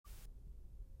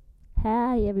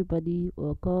Hi, everybody.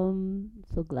 Welcome.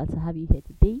 So glad to have you here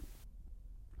today.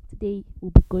 Today, we'll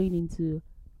be going into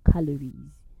calories.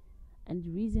 And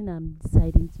the reason I'm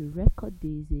deciding to record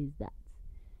this is that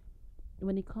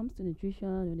when it comes to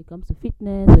nutrition, when it comes to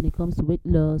fitness, when it comes to weight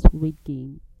loss, weight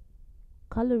gain,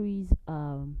 calories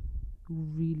are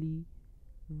really,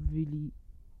 really,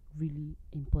 really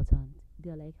important.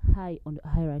 They're like high on the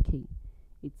hierarchy.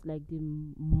 It's like the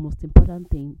most important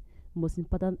thing, most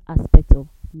important aspect of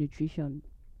nutrition.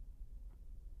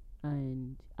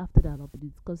 And after that, I'll be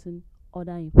discussing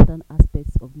other important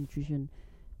aspects of nutrition.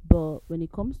 But when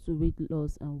it comes to weight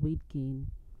loss and weight gain,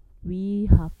 we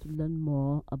have to learn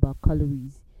more about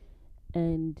calories.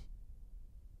 And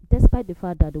despite the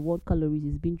fact that the word calories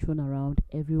is being thrown around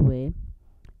everywhere,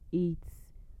 it's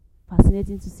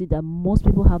fascinating to see that most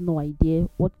people have no idea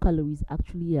what calories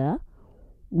actually are,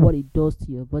 what it does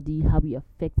to your body, how it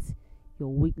affects your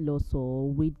weight loss or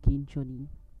weight gain journey.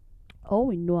 All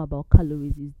we know about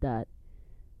calories is that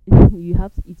you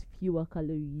have to eat fewer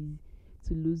calories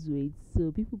to lose weight.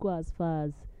 So people go as far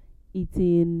as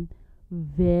eating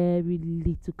very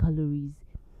little calories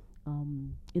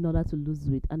in order to lose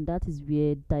weight, and that is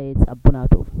where diets are born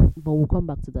out of. But we'll come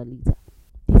back to that later.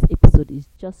 This episode is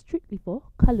just strictly for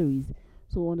calories,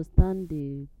 so understand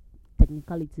the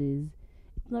technicalities.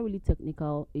 It's not really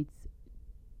technical. It's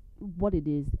what it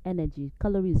is, energy.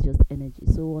 Calorie is just energy,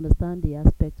 so understand the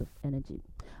aspect of energy.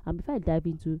 And before I dive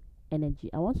into energy,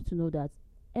 I want you to know that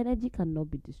energy cannot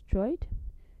be destroyed.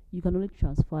 You can only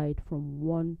transfer it from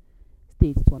one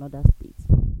state to another state.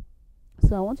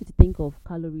 So I want you to think of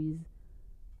calories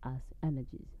as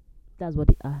energies. That's what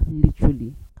they are,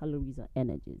 literally. Calories are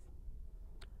energies.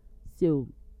 So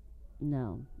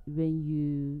now, when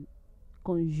you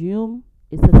consume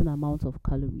a certain amount of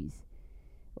calories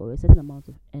or a certain amount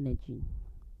of energy,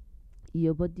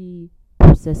 your body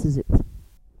processes it.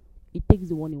 It takes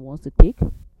the one it wants to take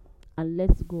and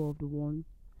lets go of the one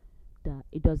that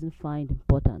it doesn't find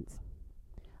important.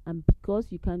 And because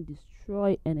you can't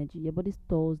destroy energy, your body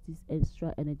stores this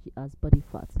extra energy as body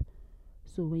fat.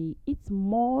 So when you eat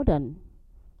more than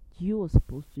you were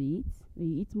supposed to eat, when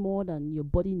you eat more than your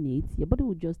body needs, your body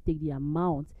will just take the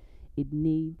amount it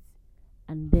needs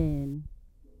and then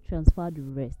transfer the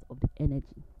rest of the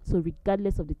energy. So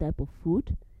regardless of the type of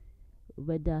food,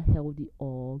 whether healthy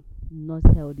or not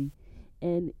healthy,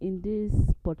 and in this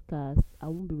podcast, I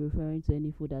won't be referring to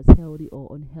any food as healthy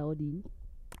or unhealthy.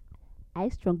 I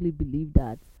strongly believe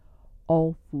that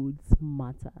all foods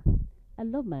matter. I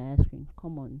love my ice cream,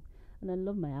 come on, and I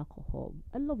love my alcohol.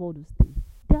 I love all those things.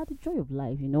 They are the joy of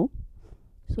life.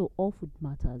 So all food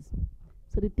matters.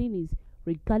 So the thing is,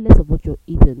 regardless of what you're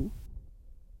eating,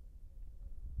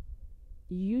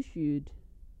 you should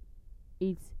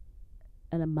eat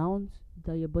an amount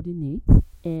that your body needs,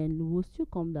 and we'll still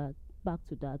come that back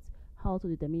to that, how to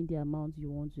determine the amount you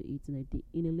want to eat in a day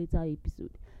in a later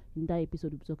episode. In that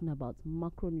episode, we'll be talking about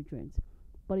macronutrients,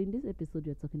 but in this episode,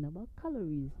 we're talking about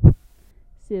calories.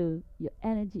 So your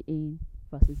energy in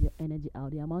versus your energy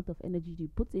out, the amount of energy you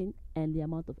put in and the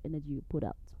amount of energy you put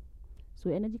out. So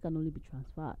energy can only be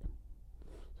transferred.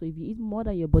 So if you eat more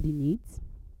than your body needs,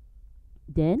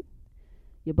 then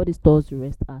your body stores the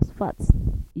rest as fats.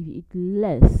 If you eat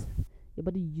less, your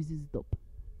body uses it up.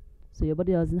 So your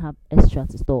body doesn't have extra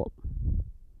to store up.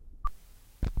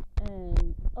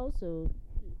 And also,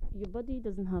 your body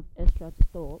doesn't have extra to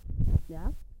store up. Yeah.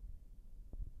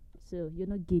 So you're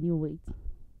not gaining weight.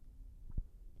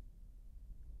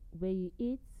 When you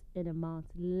eat an amount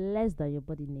less than your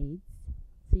body needs,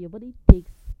 so your body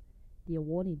takes the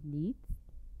one it needs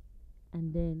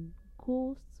and then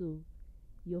goes to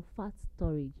your fat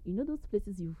storage. You know those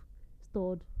places you've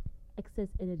stored excess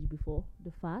energy before,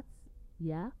 the fats,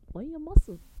 yeah, or in your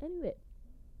muscle, anywhere,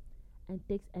 and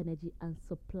takes energy and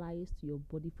supplies to your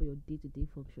body for your day-to-day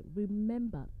function.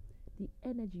 Remember, the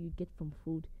energy you get from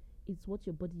food is what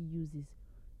your body uses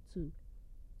to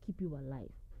keep you alive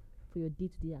for your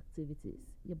day-to-day activities.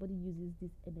 Your body uses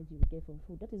this energy you get from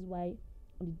food. That is why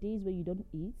on the days where you don't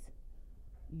eat,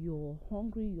 you're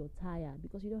hungry, you're tired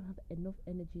because you don't have enough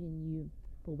energy in you.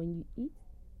 But when you eat,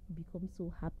 you become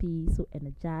so happy, so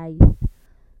energized.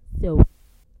 So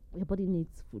your body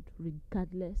needs food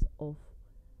regardless of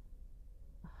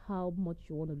how much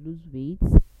you want to lose weight.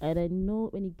 And I know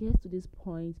when it gets to this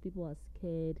point, people are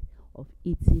scared of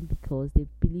eating because they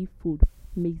believe food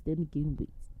makes them gain weight.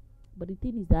 But the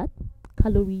thing is that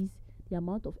calories, the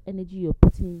amount of energy you're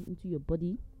putting into your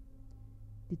body,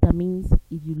 determines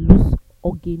if you lose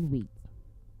or gain weight.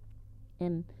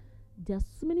 And there are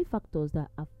so many factors that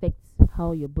affect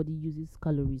how your body uses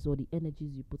calories or the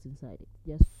energies you put inside it.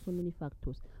 There are so many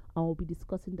factors. I will be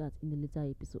discussing that in a later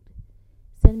episode.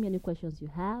 send me any questions you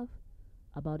have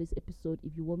about this episode.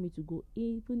 If you want me to go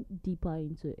even deeper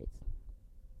into it,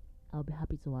 I'll be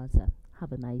happy to answer.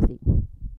 Have a nice day.